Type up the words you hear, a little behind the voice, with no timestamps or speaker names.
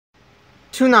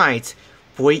Tonight,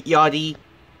 Yardley,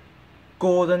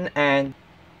 Gordon and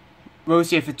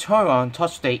Rosie and Victorion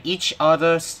touched they each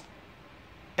other's,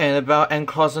 and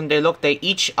Clarkson they looked at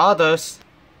each other's,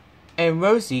 and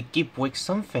Rosie give Blake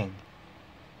something.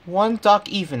 One dark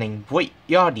evening,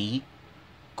 Yardley,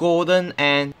 Gordon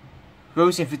and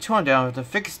Rosie and Victorion down at the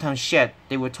Vicarstown shed,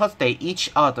 they were touched they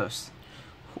each other's.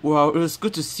 Well, it was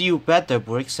good to see you better,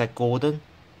 Blake, said Gordon.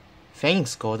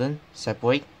 Thanks, Gordon, said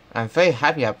Blake. I'm very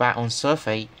happy I'm back on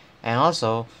survey, and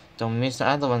also don't miss the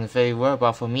other one very well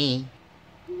about for me.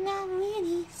 Not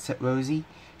really, said Rosie.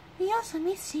 We also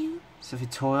miss you, said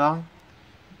Victorion.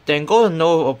 Then Gordon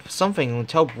know of something to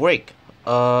tell Blake.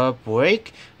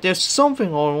 Blake, there's something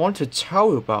I want to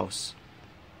tell you about.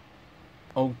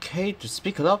 Okay, to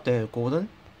speak it up there, Gordon.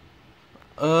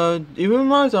 It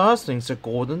reminds asking, said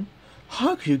Gordon.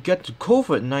 How could you get to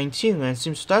COVID-19 and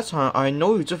since that time I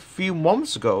know you just a few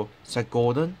months ago, said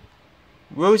Gordon.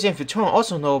 Rosie and Victorion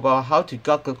also know about how to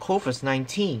get the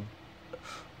COVID-19.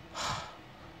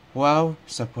 Well,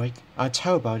 said Blake, I'll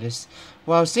tell you about this.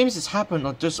 Well, it seems it's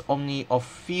happened just only a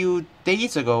few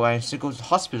days ago and she goes to the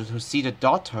hospital to see the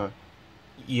doctor.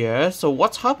 Yeah, so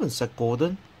what's happened, said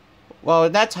Gordon. Well,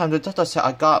 at that time the doctor said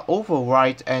I got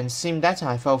override and seemed that time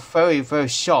I felt very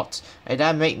short and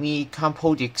that made me can't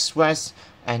pull the express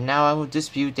and now this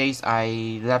few days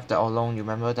I left it alone, you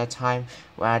remember that time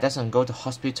when I doesn't go to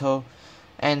hospital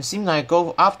and seemed like I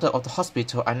go after of the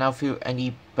hospital I now feel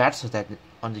any better than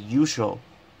on the usual.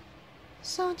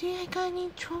 So do I got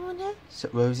any trouble now?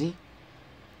 Said Rosie.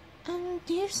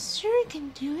 Do you sure can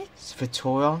do it? Said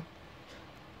Victorion.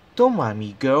 Don't mind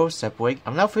me, girl, said Blake.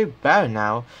 I'm not feeling better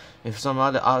now. If some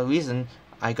other reason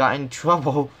I got in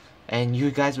trouble and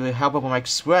you guys will help up on my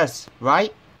express,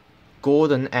 right?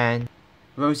 Gordon and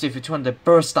Rosie and Victorion they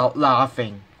burst out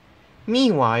laughing.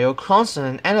 Meanwhile, Clarkson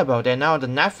and Annabelle they're now at the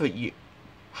Netford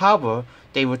Harbour.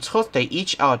 They were told they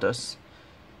each other's.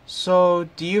 So,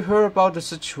 do you hear about the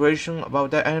situation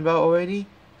about that Annabelle already?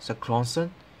 Said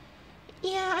Clarkson.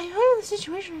 Yeah, I heard of the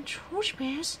situation in George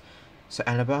Bears, said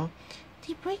Annabelle.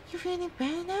 Did Blake you feel any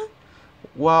better now?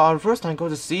 Well, the first time I go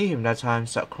to see him that time,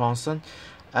 said Clarkson,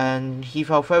 and he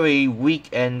felt very weak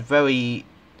and very,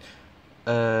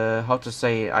 how to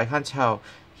say, I can't tell.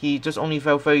 He just only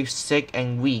felt very sick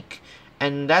and weak.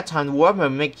 And that time the warmer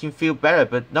made him feel better,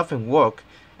 but nothing worked.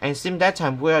 And it seemed that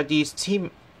time where his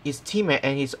teammate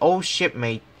and his old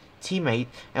teammate,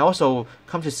 and also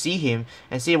come to see him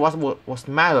and see what was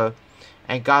the matter,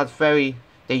 and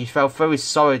they felt very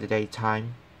sorry at that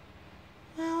time.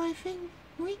 Well, I think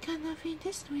we cannot feel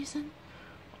this reason.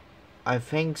 I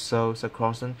think so, said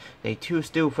Clarkson. They too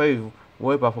still very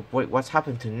worried about what's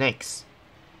happened to next.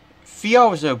 3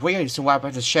 hours later, Blake is arrived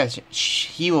at the shed.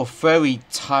 He was very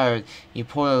tired. He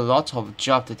pulled a lot of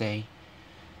job today.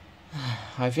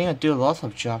 I think I do a lot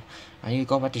of job. I need to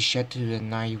go back to the shed to the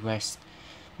night rest.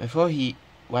 Before he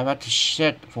went back to the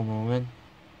shed for a moment,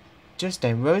 just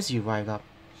then Rosie arrived up.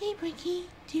 Hey, Blakey,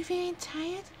 do you feel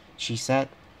tired? She said.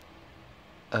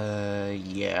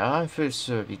 Yeah, I feel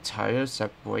so a bit tired,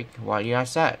 said Blake. Why you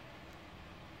ask that?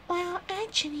 Well,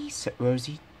 actually, said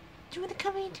Rosie. Do you want to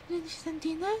come in to some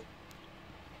dinner?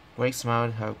 Blake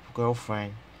smiled at her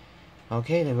girlfriend.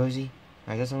 Okay then, Rosie.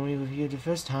 I just only with you the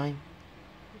first time.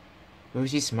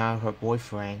 Rosie smiled at her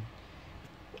boyfriend.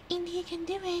 India can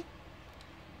do it.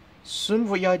 Soon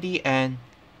Yardley and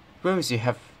Rosie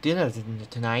have dinner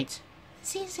tonight.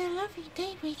 Seems a lovely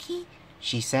day, Blakey,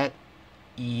 she said.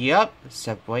 Yup,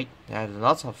 said Blake. There are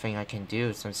lots of things I can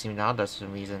do, some seem others for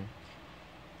some reason.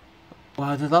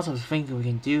 Well, there's lots of things we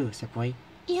can do, said Blake.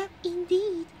 Yep,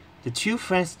 indeed. The two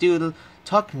friends still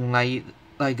talking like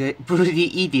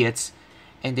bloody idiots,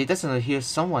 and they doesn't hear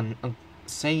someone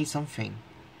say something.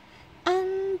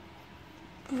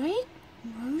 Blake?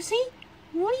 Rosie?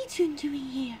 What are you two doing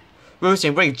here? Rosie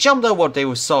and Blake jumped at what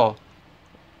they saw.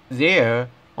 There,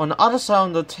 on the other side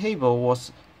of the table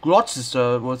was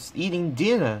Gloucester was eating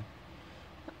dinner.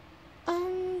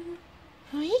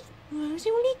 Blake?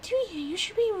 Rosie, what are you doing here? You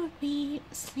should be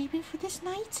sleeping for this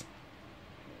night.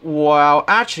 Well,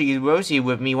 actually, Rosie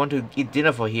with me want to eat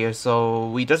dinner for here, so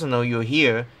we doesn't know you're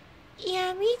here.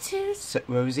 Yeah, me too, said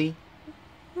Rosie.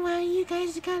 Well, you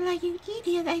guys got like an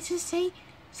idiot, I should say,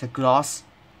 said Gloss.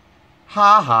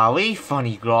 Ha ha, very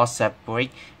funny, Gloss, said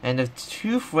Blake. And the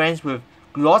two friends with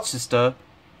Gloucester,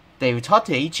 they talked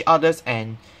to each other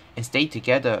and stayed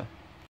together.